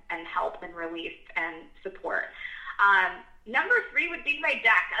and help and relief and support. Number 3 would be my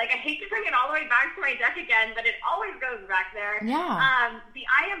deck. Like, I hate to bring it all the way back to my deck again, but it always goes back there. Yeah. The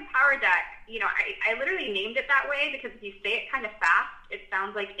I Am Power deck, I literally named it that way because if you say it kind of fast, it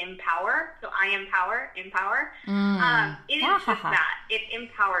sounds like empower. So I am power, empower. It is just that. It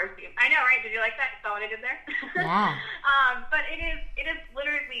empowers you. I know, right? Did you like that? Saw what I did there? Yeah. But it is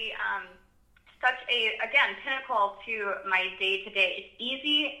literally such a, again, pinnacle to my day-to-day. It's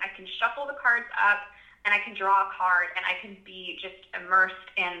easy. I can shuffle the cards up, and I can draw a card, and I can be just immersed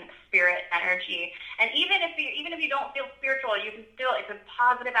in spirit energy. And even if you don't feel spiritual, you can still, it's a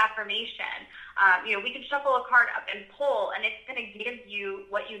positive affirmation. We can shuffle a card up and pull, and it's going to give you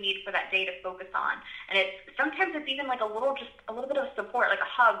what you need for that day to focus on. And sometimes it's even like a little bit of support, like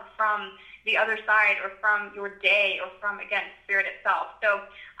a hug from the other side or from your day or from, again, spirit itself. So,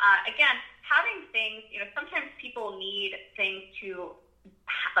 again, having things, sometimes people need things to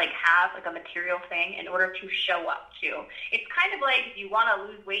have a material thing in order to show up to. It's kind of like if you want to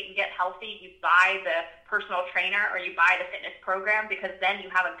lose weight and get healthy, you buy the personal trainer or you buy the fitness program because then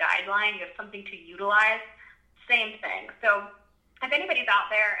you have a guideline, you have something to utilize. Same thing. So if anybody's out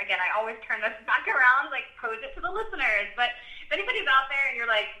there, again, I always turn this back around, pose it to the listeners, but if anybody's out there and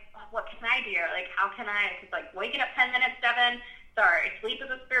you're like, oh, what can I do? How can I? Because waking up 10 minutes, Devin, sorry, sleep is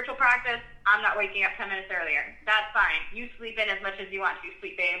a spiritual practice. I'm not waking up 10 minutes earlier. That's fine. You sleep in as much as you want to,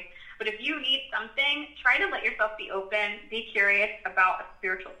 sleep babe. But if you need something, try to let yourself be open, be curious about a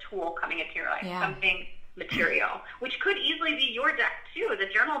spiritual tool coming into your life, something material, which could easily be your deck too. The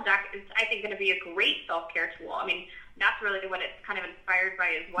journal deck is, I think, going to be a great self-care tool. I mean, that's really what it's kind of inspired by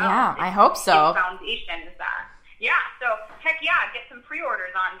as well. Yeah, I hope so. Its foundation is that. Yeah, so heck yeah, get some pre-orders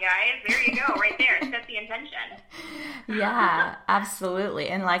on, guys. There you go, right there. Set the intention. Yeah, absolutely.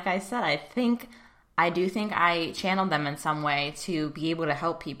 And like I said, I do think I channeled them in some way to be able to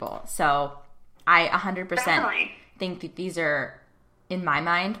help people. So I 100% Definitely. think that these are, in my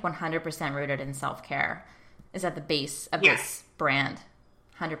mind, 100% rooted in self-care. Is at the base of this brand.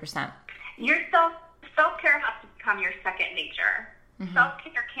 100%. Your self-care has to become your second nature.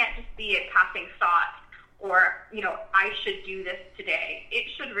 Self-care can't just be a passing thought or, I should do this today. It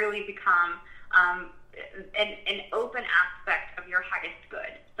should really become an open aspect of your highest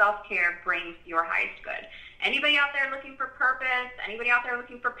good. Self-care brings your highest good. Anybody out there looking for purpose, anybody out there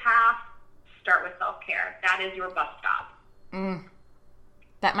looking for path, start with self-care. That is your bus stop.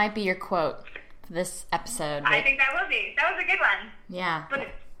 That might be your quote for this episode. I think that will be. That was a good one. Yeah. But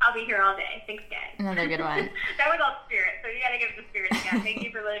I'll be here all day. Thanks, guys. Another good one. That was all spirit, so you got to give it to spirit again. Thank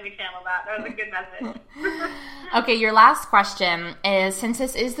you for letting me channel that. That was a good message. Okay, your last question is, since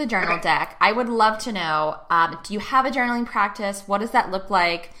this is the journal deck, I would love to know, do you have a journaling practice? What does that look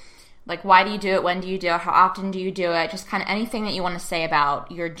like? Like, why do you do it? When do you do it? How often do you do it? Just kind of anything that you want to say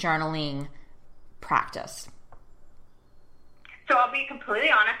about your journaling practice. So I'll be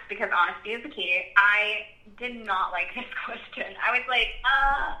completely honest, because honesty is the key. I did not like this question. I was like,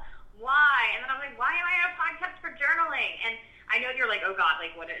 why? And then I was like, why am I on a podcast for journaling? And I know you're like, oh God,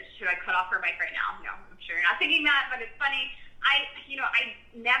 like, should I cut off her mic right now? No, I'm sure you're not thinking that, but it's funny. I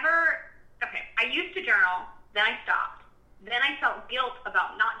used to journal, then I stopped. Then I felt guilt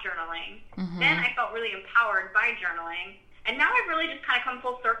about not journaling. Mm-hmm. Then I felt really empowered by journaling. And now I've really just kind of come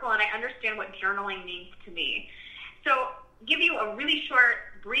full circle, and I understand what journaling means to me. So, give you a really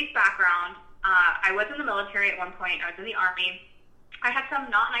short, brief background. I was in the military at one point. I was in the Army. I had some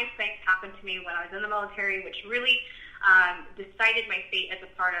not nice things happen to me when I was in the military, which really decided my fate as a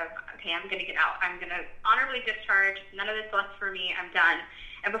part of, okay, I'm going to get out. I'm going to honorably discharge. None of this left for me. I'm done.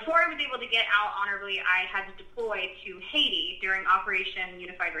 And before I was able to get out honorably, I had to deploy to Haiti during Operation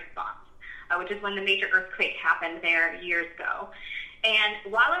Unified Response, which is when the major earthquake happened there years ago.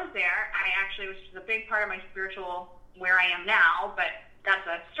 And while I was there, which is a big part of my spiritual where I am now, but that's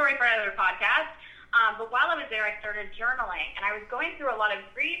a story for another podcast. But while I was there, I started journaling, and I was going through a lot of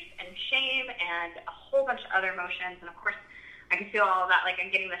grief and shame and a whole bunch of other emotions. And of course, I can feel all of that. Like, I'm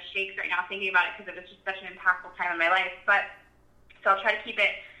getting the shakes right now thinking about it, because it was just such an impactful time in my life. So I'll try to keep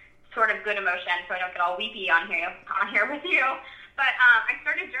it sort of good emotion so I don't get all weepy on here with you. But I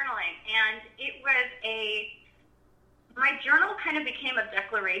started journaling, and it was my journal kind of became a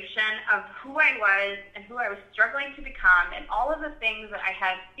declaration of who I was and who I was struggling to become, and all of the things that I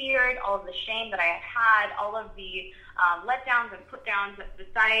had feared, all of the shame that I had, all of the letdowns and put-downs of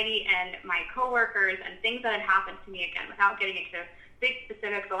society and my coworkers and things that had happened to me, again, without getting into big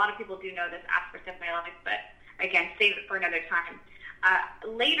specifics. A lot of people do know this aspect of my life, but again, save it for another time.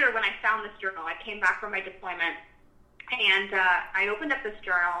 Later, when I found this journal, I came back from my deployment, and I opened up this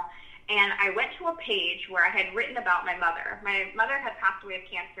journal, and I went to a page where I had written about my mother. My mother had passed away of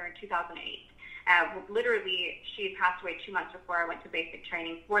cancer in 2008. Literally, she had passed away 2 months before I went to basic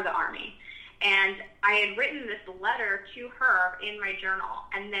training for the Army. And I had written this letter to her in my journal,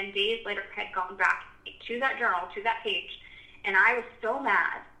 and then days later I had gone back to that journal, to that page, and I was so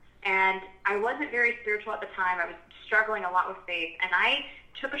mad. And I wasn't very spiritual at the time. I was struggling a lot with faith. And I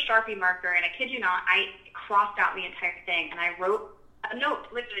took a Sharpie marker, and I kid you not, I crossed out the entire thing, and I wrote a note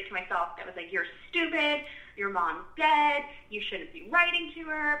literally to myself that was like, you're stupid, your mom's dead, you shouldn't be writing to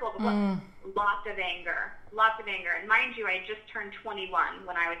her, blah, blah, blah. Lots of anger. And mind you, I had just turned 21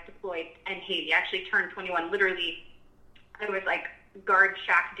 when I was deployed in Haiti. I actually turned 21 literally. I was like guard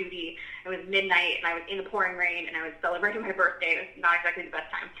shack duty. It was midnight, and I was in the pouring rain, and I was celebrating my birthday. It was not exactly the best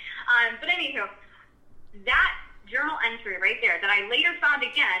time. But anywho, that journal entry right there that I later found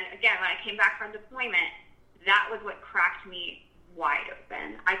again when I came back from deployment, that was what cracked me wide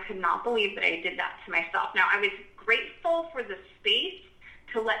open. I could not believe that I did that to myself. Now, I was grateful for the space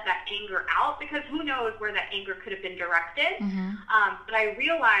to let that anger out, because who knows where that anger could have been directed. Mm-hmm. But I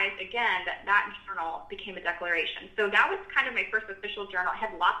realized, again, that journal became a declaration. So that was kind of my first official journal. It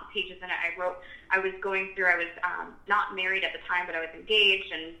had lots of pages in it. I was not married at the time, but I was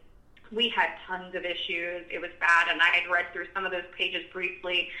engaged, and we had tons of issues. It was bad, and I had read through some of those pages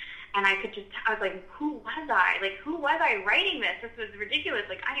briefly. And I was like, who was I? Like, who was I writing this? This was ridiculous.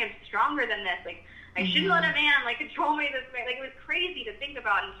 Like, I am stronger than this. Like, I shouldn't let a man, like, control me this way. Like, it was crazy to think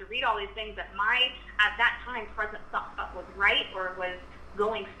about and to read all these things that at that time, present thought was right or was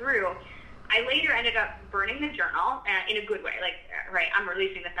going through. I later ended up burning the journal in a good way. Like, right, I'm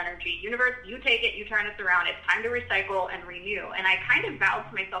releasing this energy. Universe, you take it, you turn this around. It's time to recycle and renew. And I kind of vowed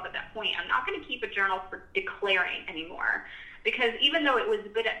to myself at that point, I'm not going to keep a journal for declaring anymore. Because even though it was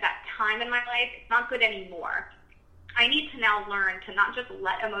good at that time in my life, it's not good anymore. I need to now learn to not just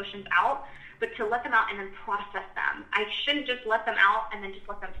let emotions out, but to let them out and then process them. I shouldn't just let them out and then just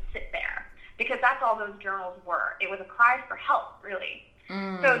let them sit there, because that's all those journals were. It was a cry for help, really.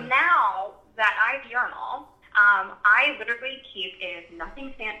 So now that I journal, I literally keep, it is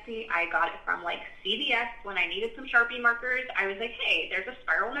nothing fancy. I got it from like CVS when I needed some Sharpie markers. I was like, hey, there's a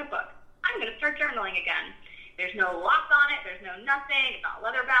spiral notebook. I'm going to start journaling again. There's no lock on it. There's no nothing. It's not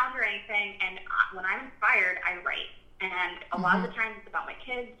leather bound or anything. And when I'm inspired, I write. And a lot of the times it's about my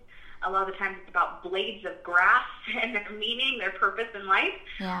kids. A lot of the times it's about blades of grass and their meaning, their purpose in life.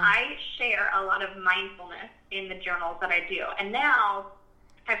 Yeah. I share a lot of mindfulness in the journals that I do. And now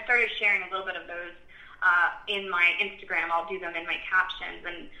I've started sharing a little bit of those in my Instagram. I'll do them in my captions.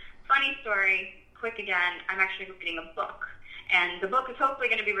 And funny story, quick again, I'm actually reading a book. And the book is hopefully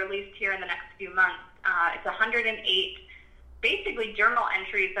going to be released here in the next few months. It's 108 basically journal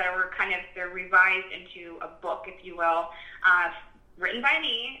entries that were they're revised into a book, if you will, written by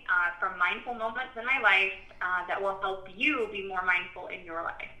me from mindful moments in my life that will help you be more mindful in your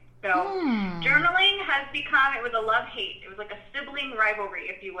life. So journaling has become, it was a love-hate. It was like a sibling rivalry,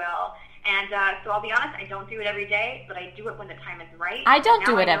 if you will. And so I'll be honest, I don't do it every day, but I do it when the time is right. I don't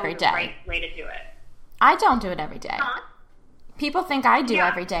do it every day. Right way to do it. I don't do it every day. Huh? People think I do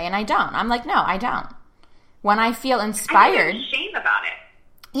every day, and I don't. I'm like, no, I don't. When I feel inspired. There's shame about it.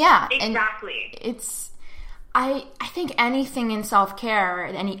 Yeah. Exactly. And I think anything in self-care,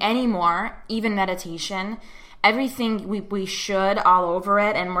 any more, even meditation, everything we should all over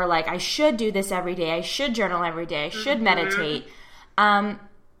it, and we're like, I should do this every day. I should journal every day. I should meditate. No,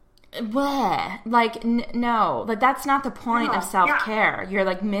 like that's not the point of self-care. You're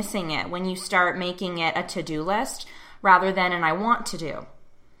like missing it when you start making it a to-do list rather than an I want to do.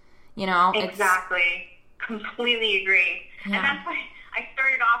 You know? Exactly. Completely agree. Yeah. And that's why I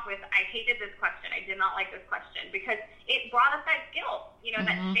started off with, I hated this question. I did not like this question because it brought up that guilt,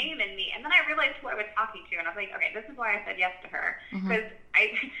 that shame in me. And then I realized who I was talking to, and I was like, okay, this is why I said yes to her. Because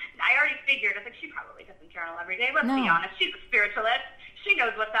I already figured, I was like, she probably doesn't journal every day. Let's be honest. She's a spiritualist. She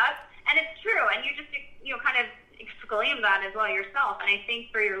knows what's up. And it's true. And you just, kind of exclaim that as well yourself. And I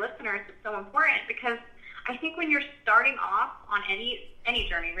think for your listeners, it's so important because I think when you're starting off on any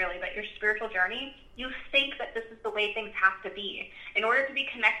journey, really, but your spiritual journey, you think that this is the way things have to be. In order to be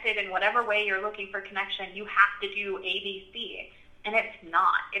connected in whatever way you're looking for connection, you have to do A, B, C. And it's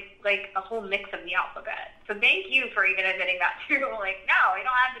not. It's like a whole mix of the alphabet. So thank you for even admitting that too. Like, no, you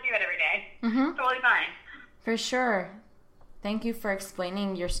don't have to do it every day. Totally fine. For sure. Thank you for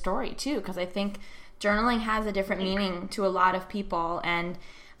explaining your story too, because I think journaling has a different meaning to a lot of people, and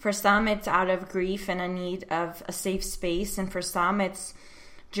for some it's out of grief and a need of a safe space, and for some it's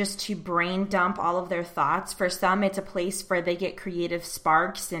just to brain dump all of their thoughts. For some it's a place where they get creative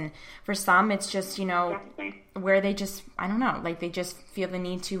sparks, and for some it's just, where they just, I don't know, like they just feel the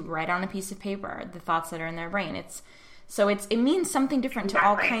need to write on a piece of paper the thoughts that are in their brain. It means something different to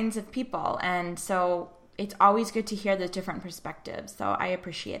all kinds of people, and so it's always good to hear the different perspectives. So I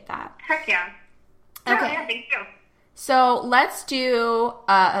appreciate that. Heck yeah. Okay. Yeah, thank you. So let's do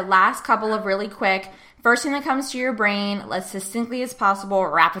a last couple of really quick, first thing that comes to your brain, as succinctly as possible,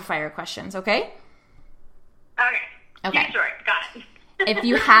 rapid fire questions, okay? Okay. Yeah, sure. Got it. If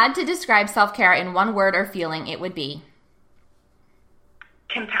you had to describe self-care in one word or feeling, it would be?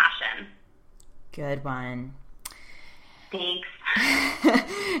 Compassion. Good one. Thanks.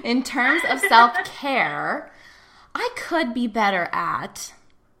 In terms of self-care, I could be better at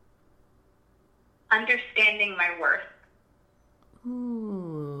understanding my worth.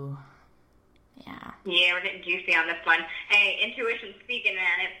 Ooh. Yeah. Yeah, we're getting juicy on this one. Hey, intuition speaking,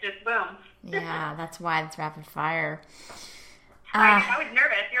 man. It's just boom. Yeah, that's why it's rapid fire. I was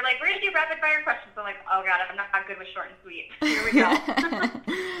nervous. You're like, we're going to do rapid fire questions. I'm like, oh, God, I'm not good with short and sweet. Here we go.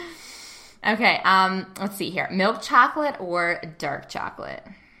 Okay, let's see here. Milk chocolate or dark chocolate?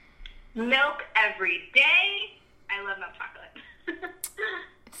 Milk every day. I love milk chocolate.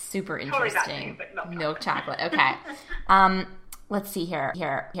 Super totally interesting. Totally milk chocolate. Okay. Let's see here.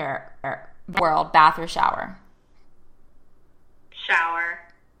 World, bath or shower? Shower.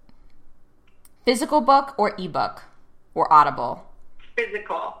 Physical book or ebook or Audible?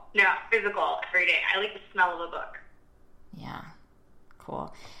 Physical. No, physical every day. I like the smell of a book. Yeah.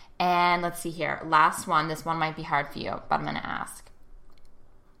 Cool. And let's see here. Last one. This one might be hard for you, but I'm going to ask.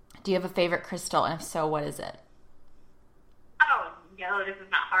 Do you have a favorite crystal? And if so, what is it? Oh, no, this is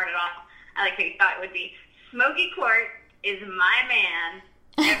not hard at all. I like how you thought it would be. Smoky quartz is my man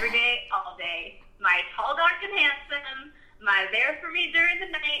every day, all day. My tall, dark, and handsome. My there for me during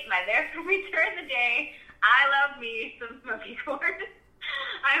the night. My there for me during the day. I love me some smoky quartz.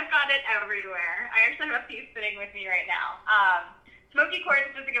 I've got it everywhere. I actually have a piece sitting with me right now. Smoky quartz,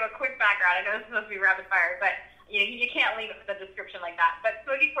 just to give a quick background, I know this is supposed to be rapid fire, but you can't leave it with a description like that. But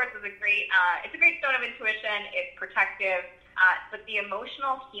smoky quartz is it's a great stone of intuition. It's protective. But the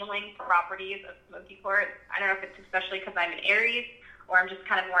emotional healing properties of smoky quartz, I don't know if it's especially because I'm an Aries or I'm just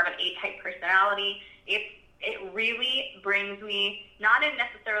kind of more of an A-type personality, it really brings me, not in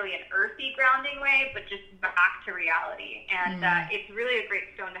necessarily an earthy grounding way, but just back to reality. And it's really a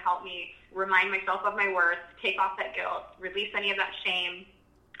great stone to help me remind myself of my worth, take off that guilt, release any of that shame,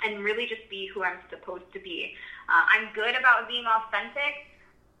 and really just be who I'm supposed to be. I'm good about being authentic,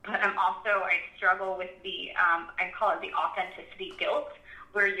 but I struggle with I call it the authenticity guilt,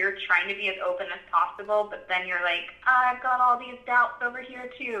 where you're trying to be as open as possible, but then you're like, I've got all these doubts over here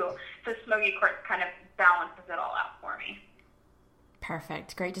too. So Smoky Quartz kind of balances it all out for me.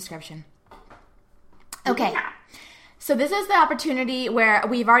 Perfect. Great description. Okay. Yeah. So this is the opportunity where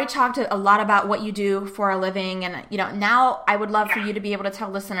we've already talked a lot about what you do for a living. And, now I would love for you to be able to tell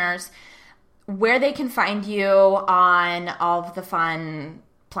listeners where they can find you on all of the fun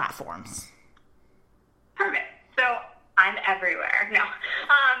platforms. Perfect. So I'm everywhere. No,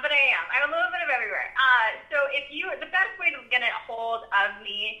 but I am. I'm a little bit of everywhere. So the best way to get a hold of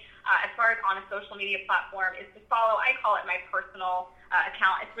me as far as on a social media platform is to follow, I call it my personal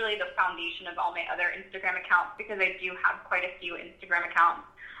account. It's really the foundation of all my other Instagram accounts because I do have quite a few Instagram accounts,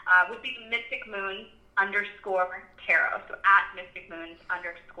 would be Mystic Moons _tarot. So at Mystic Moons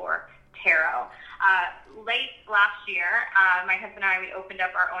 _tarot. Late last year, my husband and I, we opened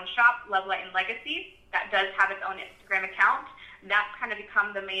up our own shop, Love, Light, and Legacy. That does have its own Instagram account. That's kind of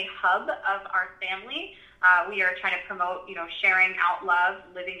become the main hub of our family. We are trying to promote, sharing out love,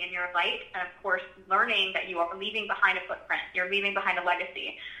 living in your light, and of course, learning that you are leaving behind a footprint. You're leaving behind a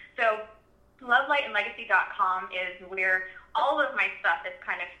legacy. So lovelightandlegacy.com is where all of my stuff is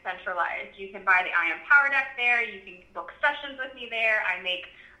kind of centralized. You can buy the I Am Power Deck there. You can book sessions with me there. I make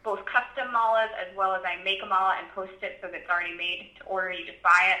both custom malas as well as I make a mala and post it so that it's already made to order. You just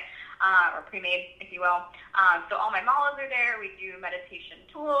buy it. Or pre-made, if you will. So all my malas are there. We do meditation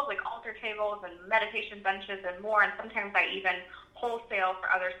tools like altar tables and meditation benches and more. And sometimes I even wholesale for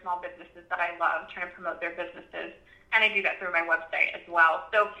other small businesses that I love, trying to promote their businesses. And I do that through my website as well.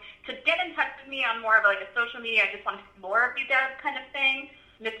 So to get in touch with me on more of like a social media, I just want to explore you guys kind of thing,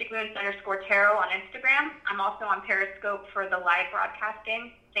 Mystic Moons _tarot on Instagram. I'm also on Periscope for the live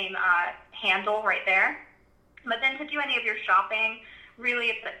broadcasting, same handle right there. But then to do any of your shopping, really,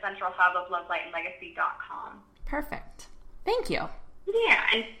 it's at central hub of lovelightandlegacy.com. Perfect. Thank you. Yeah,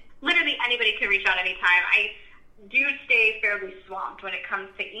 and literally anybody can reach out anytime. I do stay fairly swamped when it comes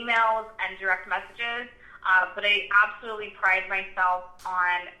to emails and direct messages, but I absolutely pride myself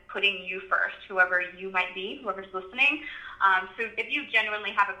on putting you first, whoever you might be, whoever's listening. So if you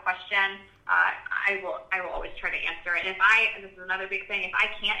genuinely have a question, I will always try to answer it. And this is another big thing, if I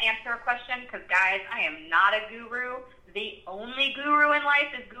can't answer a question, because guys, I am not a guru. The only guru in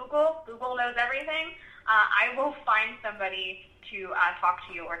life is Google. Google knows everything. I will find somebody to talk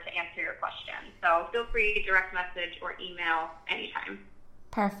to you or to answer your question. So feel free to direct message or email anytime.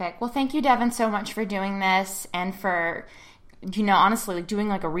 Perfect. Well, thank you, Devin, so much for doing this and for, honestly, doing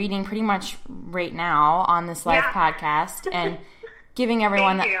like a reading pretty much right now on this live podcast and giving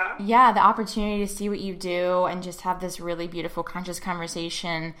everyone the opportunity to see what you do and just have this really beautiful conscious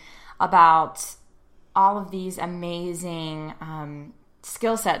conversation about all of these amazing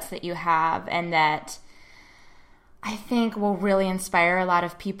skill sets that you have and that I think will really inspire a lot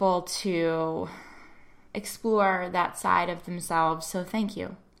of people to explore that side of themselves. So thank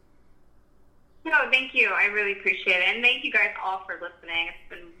you. No, thank you. I really appreciate it. And thank you guys all for listening. It's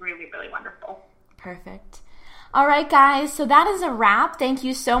been really, really wonderful. Perfect. All right, guys. So that is a wrap. Thank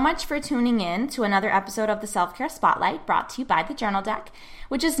you so much for tuning in to another episode of the Self-Care Spotlight brought to you by the Journal Deck,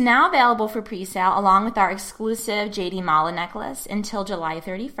 which is now available for pre-sale along with our exclusive JD Mala necklace until July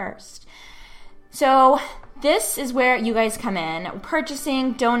 31st. So this is where you guys come in.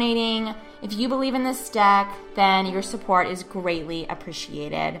 Purchasing, donating. If you believe in this deck, then your support is greatly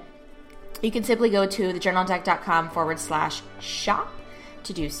appreciated. You can simply go to thejournaldeck.com/shop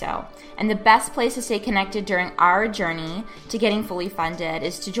to do so. And the best place to stay connected during our journey to getting fully funded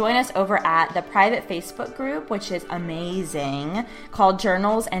is to join us over at the private Facebook group, which is amazing, called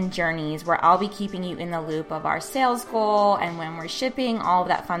Journals and Journeys, where I'll be keeping you in the loop of our sales goal and when we're shipping, all of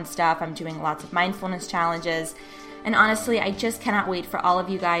that fun stuff. I'm doing lots of mindfulness challenges. And honestly, I just cannot wait for all of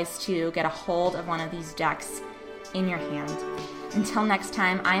you guys to get a hold of one of these decks in your hand. Until next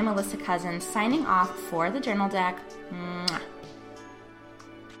time, I am Alyssa Cousins signing off for the Journal Deck. Mwah.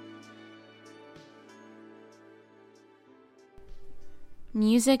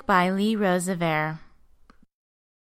 Music by Lee Rosevere.